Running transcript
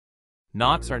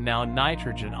NOx are now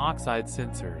nitrogen oxide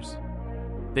sensors.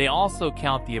 They also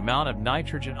count the amount of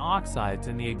nitrogen oxides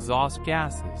in the exhaust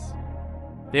gases.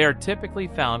 They are typically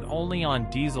found only on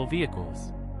diesel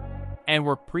vehicles and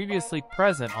were previously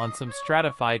present on some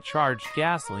stratified charged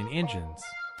gasoline engines.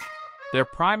 Their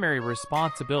primary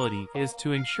responsibility is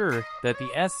to ensure that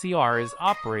the SCR is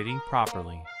operating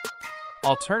properly.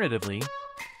 Alternatively,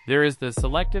 there is the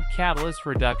selective catalyst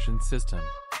reduction system.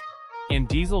 In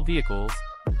diesel vehicles,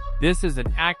 this is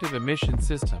an active emission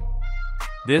system.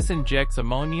 This injects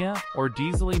ammonia or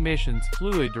diesel emissions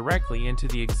fluid directly into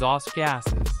the exhaust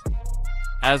gases.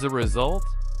 As a result,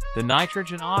 the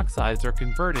nitrogen oxides are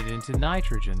converted into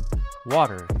nitrogen,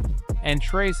 water, and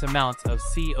trace amounts of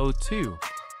CO2.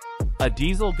 A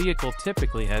diesel vehicle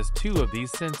typically has two of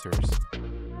these sensors,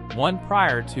 one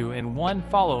prior to and one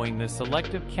following the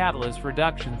selective catalyst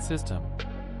reduction system.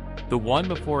 The one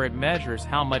before it measures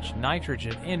how much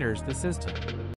nitrogen enters the system.